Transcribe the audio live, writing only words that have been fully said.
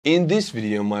In this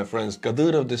video, my friends,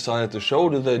 Kadyrov decided to show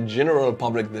to the general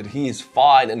public that he is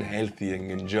fine and healthy and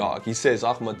can jog. He says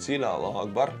Akhmad Sila, Allah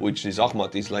Akbar, which is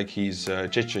Akhmad is like his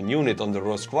Chechen unit on the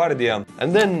Rosgvardia.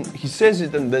 And then he says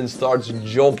it and then starts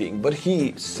jogging. But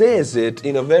he says it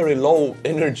in a very low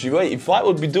energy way. If I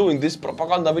would be doing this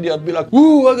propaganda video, I'd be like,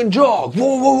 woo, I can jog,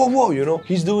 whoa, whoa, whoa, whoa, you know?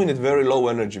 He's doing it very low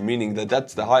energy, meaning that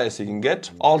that's the highest he can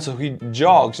get. Also, he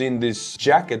jogs in this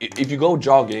jacket. If you go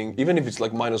jogging, even if it's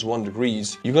like -1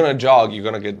 degrees, you're gonna jog, you're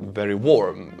gonna get very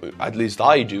warm. At least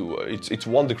I do. It's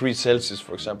 1 degree Celsius,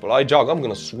 for example. I jog, I'm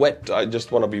gonna sweat. I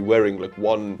just wanna be wearing like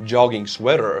one jogging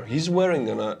sweater. He's wearing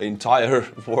an entire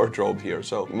wardrobe here.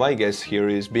 So my guess here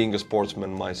is, being a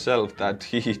sportsman myself, that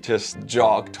he just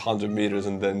jogged 100 meters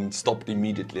and then stopped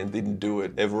immediately and didn't do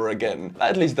it ever again.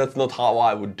 At least that's not how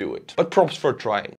I would do it. But props for trying.